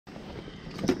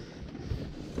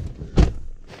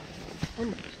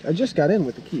I just got in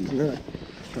with the keys.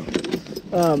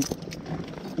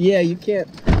 Yeah, you can't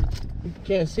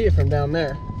see it from down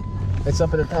there. It's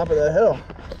up at the top of the hill.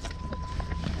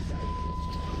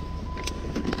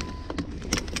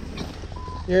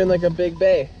 You're in like a big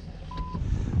bay.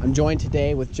 I'm joined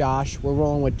today with Josh. We're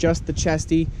rolling with just the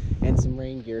chesty and some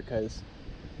rain gear because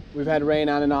we've had rain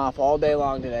on and off all day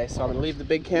long today. So I'm gonna leave the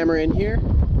big camera in here.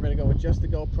 We're gonna go with just the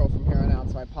GoPro from here on out.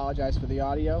 So I apologize for the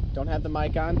audio. Don't have the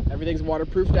mic on. Everything's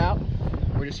waterproofed out.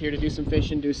 We're just here to do some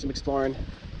fishing, do some exploring,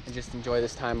 and just enjoy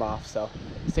this time off. So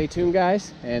stay tuned,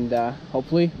 guys, and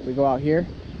hopefully we go out here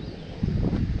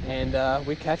and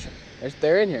we catch them.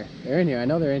 They're in here. They're in here. I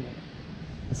know they're in here.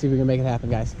 Let's see if we can make it happen,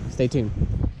 guys. Stay tuned.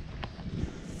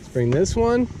 Let's bring this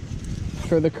one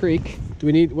for the creek. Do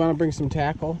we want to bring some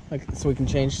tackle, like so we can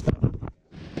change stuff?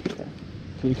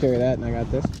 Can you carry that? And I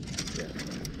got this. Yeah.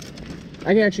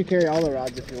 I can actually carry all the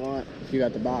rods if you want. If you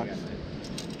got the box.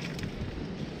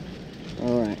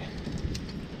 All right.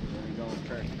 Where are we going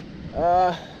first?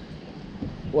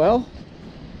 Well,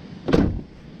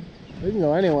 we can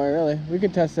go anywhere really. We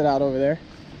can test it out over there.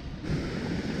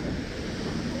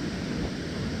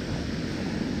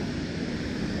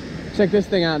 Check this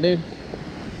thing out, dude.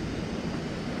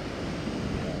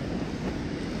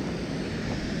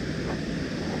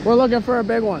 We're looking for a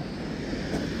big one.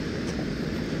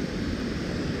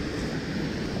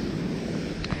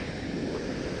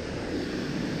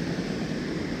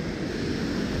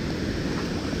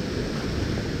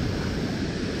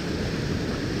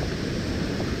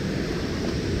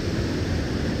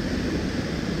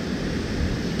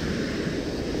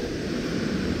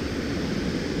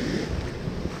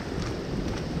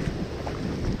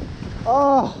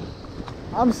 Oh,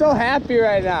 I'm so happy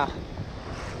right now.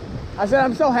 I said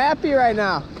I'm so happy right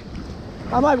now.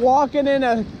 I'm like walking in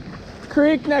a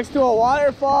creek next to a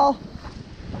waterfall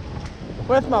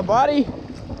with my buddy.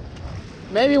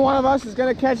 Maybe one of us is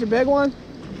gonna catch a big one.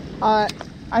 I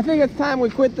think it's time we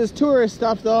quit this tourist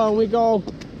stuff though and we go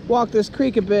walk this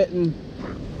creek a bit and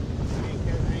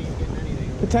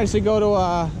potentially go to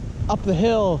up the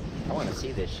hill. I want to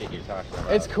see this shit you're talking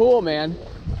about. It's cool, man.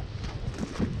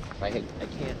 I can't,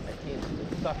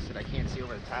 it sucks that I can't see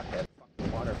over the top of that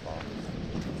fucking waterfall.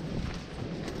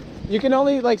 You can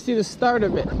only like see the start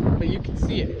of it, but you can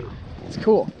see it. It's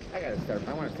cool. I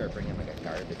want to start bringing like a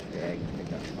garbage bag and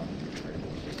pick up fucking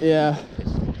garbage. Yeah.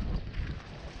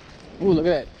 Ooh, look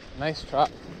at that. Nice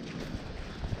truck.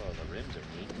 Oh, the rims are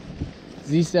neat.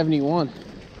 Z71.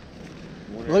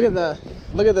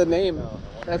 Look at the name. Oh,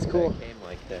 that's cool. That came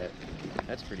like that.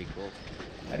 That's pretty cool.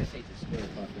 I just hate the square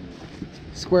fucking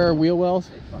square wheel wells.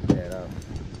 They fucked that up.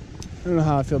 I don't know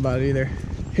how I feel about it either.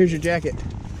 Here's your jacket.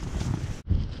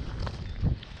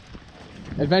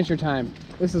 Adventure time.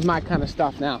 This is my kind of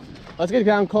stuff now. Let's get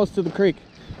down close to the creek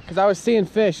because I was seeing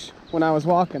fish when I was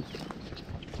walking.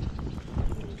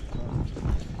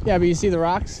 Yeah, but you see the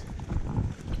rocks?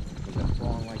 Was it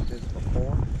flowing like this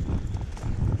before?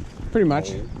 Pretty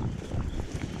much.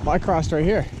 Well, I crossed right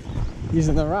here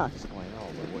using the rocks. Oh, I know,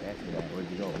 but after that, where'd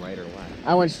you go, right or left?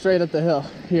 I went straight up the hill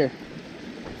here.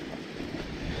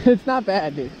 It's not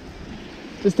bad, dude.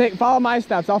 Just follow my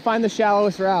steps. I'll find the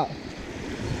shallowest route.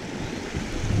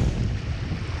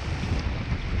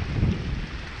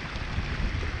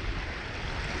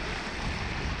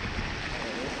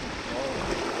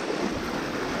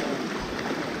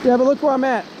 Yeah, but look where I'm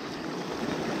at.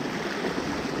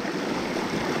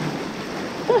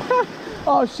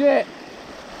 Oh shit.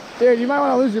 Dude, you might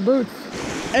want to lose your boots.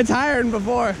 It's higher than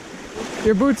before.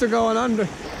 Your boots are going under.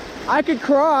 I could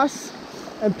cross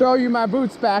and throw you my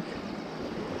boots back.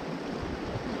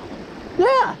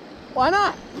 Yeah, why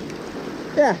not?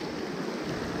 Yeah,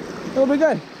 it'll be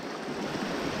good.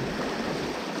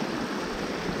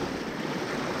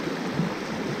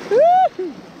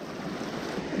 Woo!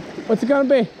 What's it gonna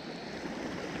be?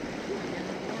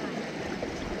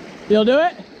 You'll do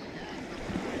it?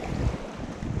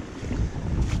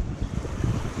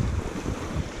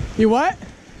 You what?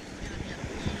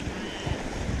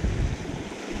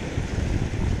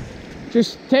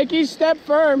 Just take each step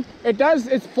firm.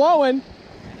 It's flowing.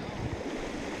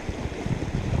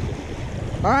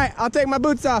 All right, I'll take my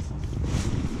boots off.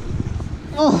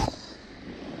 Oh.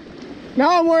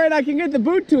 Now I'm worried I can get the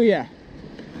boot to you.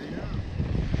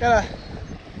 Gotta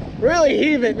really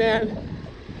heave it, man.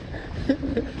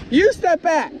 You step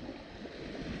back.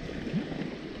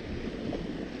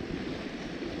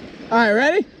 All right,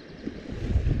 ready?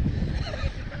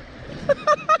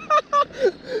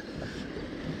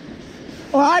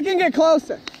 Well, I can get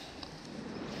closer.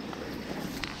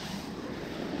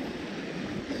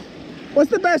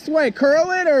 What's the best way?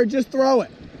 Curl it or just throw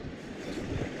it?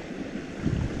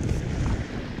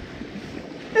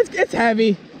 it's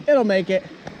heavy. It'll make it.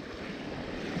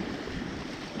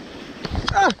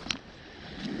 Ah!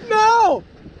 No!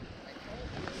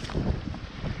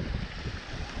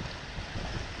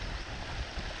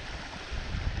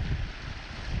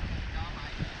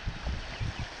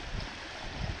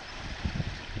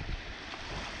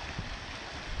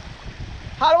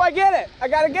 How do I get it? I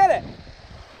gotta get it.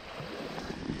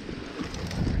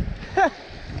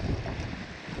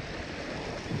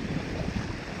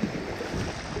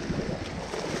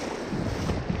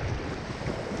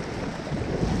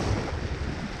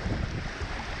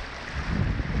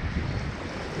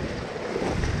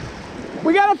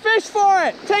 We got a fish for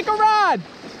it. Take a rod.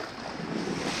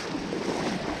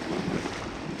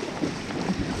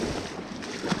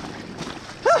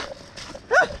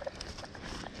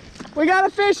 We got a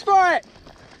fish for it.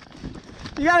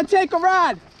 You gotta take a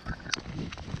rod.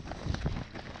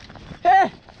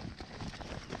 Here.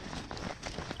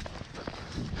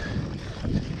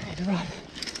 Hey, the rod.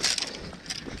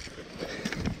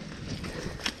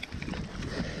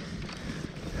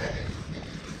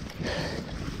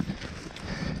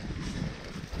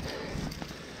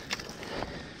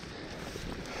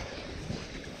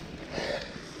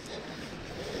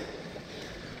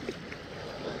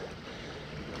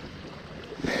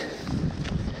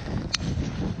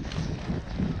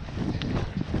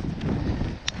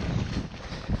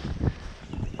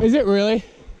 Is it really?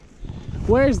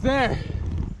 Where's there?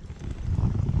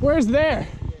 Where's there?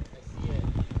 I see it.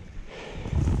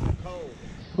 Cold.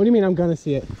 What do you mean I'm gonna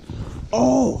see it?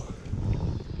 Oh!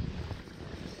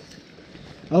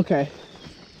 Okay.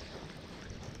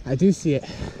 I do see it.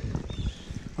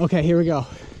 Okay, here we go.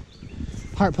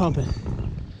 Heart pumping.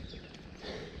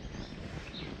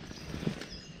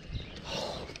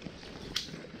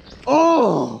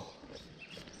 Oh!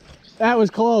 That was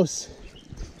close.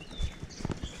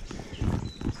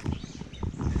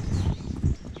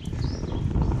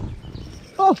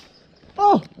 Oh!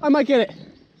 Oh! I might get it.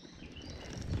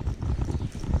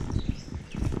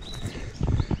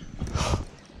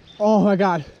 Oh my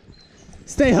God.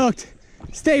 Stay hooked.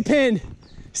 Stay pinned.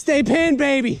 Stay pinned,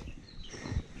 baby.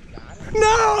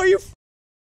 No, you.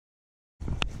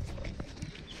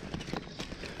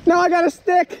 Now I got a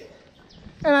stick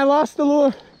and I lost the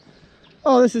lure.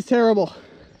 Oh, this is terrible.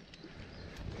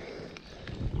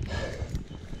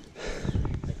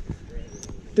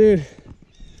 Dude.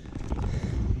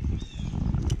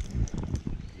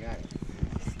 Got it.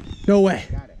 No way.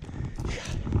 Got it.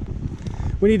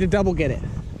 We need to double get it.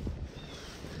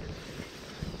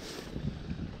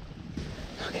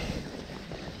 Okay.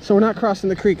 So we're not crossing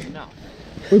the creek. No.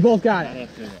 We both got Not it.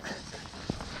 after that.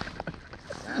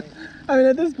 I mean,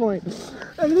 at this point, this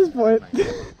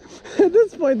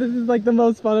is like the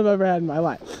most fun I've ever had in my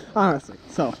life, honestly.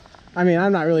 So, I mean,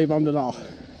 I'm not really bummed at all.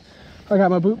 I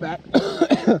got my boot back.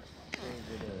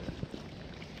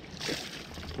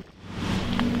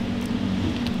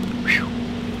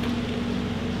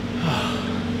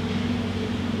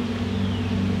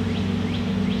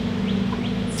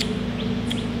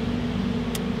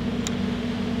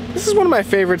 This is one of my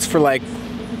favorites for like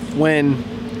when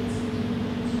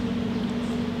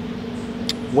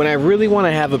I really want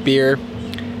to have a beer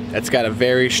that's got a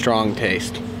very strong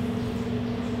taste.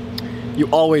 You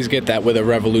always get that with a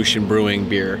Revolution Brewing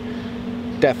beer.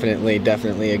 Definitely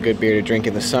a good beer to drink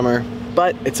in the summer,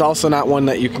 but it's also not one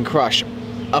that you can crush,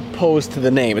 opposed to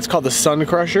the name. It's called the Sun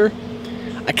Crusher.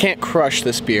 I can't crush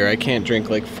this beer. I can't drink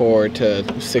like 4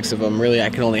 to 6 of them. Really, I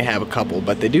can only have a couple,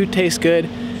 but they do taste good.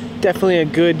 Definitely a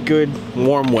good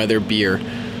warm weather beer.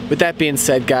 With that being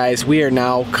said, guys, we are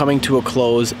now coming to a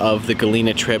close of the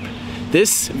Galena trip.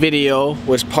 This video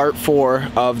was part 4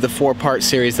 of the 4-part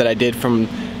series that I did from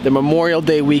the Memorial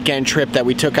Day weekend trip that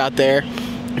we took out there.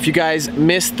 If you guys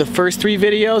missed the first 3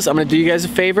 videos, I'm gonna do you guys a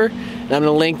favor, and I'm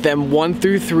gonna link them 1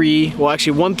 through 3, well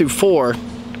actually 1 through 4.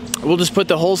 We'll just put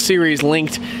the whole series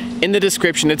linked in the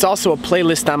description. It's also a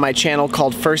playlist on my channel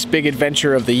called First Big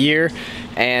Adventure of the Year,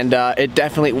 and it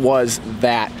definitely was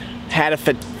that. Had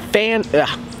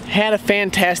a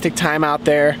fantastic time out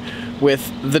there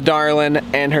with the darling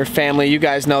and her family. You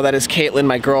guys know that is Caitlin,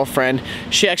 my girlfriend.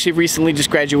 She actually recently just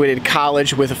graduated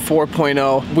college with a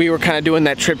 4.0. We were kind of doing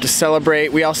that trip to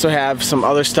celebrate. We also have some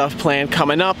other stuff planned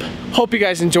coming up. Hope you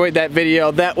guys enjoyed that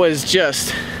video. That was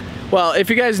just, well, if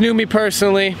you guys knew me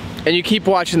personally and you keep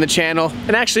watching the channel,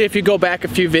 and actually if you go back a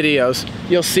few videos,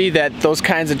 you'll see that those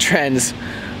kinds of trends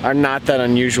are not that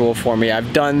unusual for me.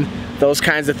 I've done those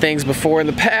kinds of things before in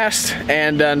the past,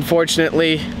 and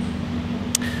unfortunately,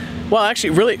 well actually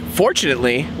really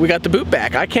fortunately, we got the boot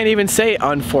back. I can't even say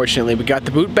unfortunately. We got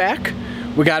the boot back,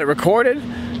 we got it recorded,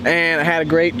 and I had a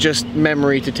great just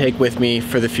memory to take with me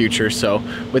for the future. So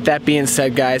with that being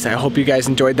said, guys, I hope you guys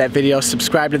enjoyed that video.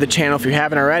 Subscribe to the channel if you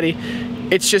haven't already.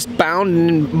 It's just bound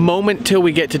in moment till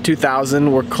we get to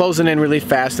 2,000. We're closing in really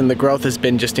fast and the growth has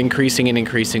been just increasing and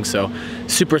increasing, so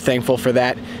super thankful for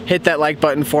that. Hit that like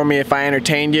button for me if I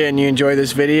entertained you and you enjoy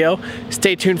this video.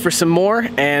 Stay tuned for some more,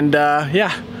 and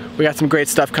yeah, we got some great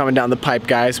stuff coming down the pipe,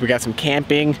 guys. We got some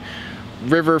camping,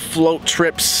 river float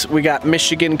trips, we got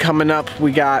Michigan coming up,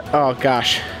 we got, oh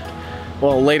gosh,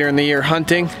 well, later in the year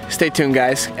hunting. Stay tuned,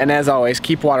 guys, and as always,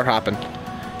 keep water hopping,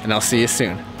 and I'll see you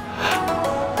soon.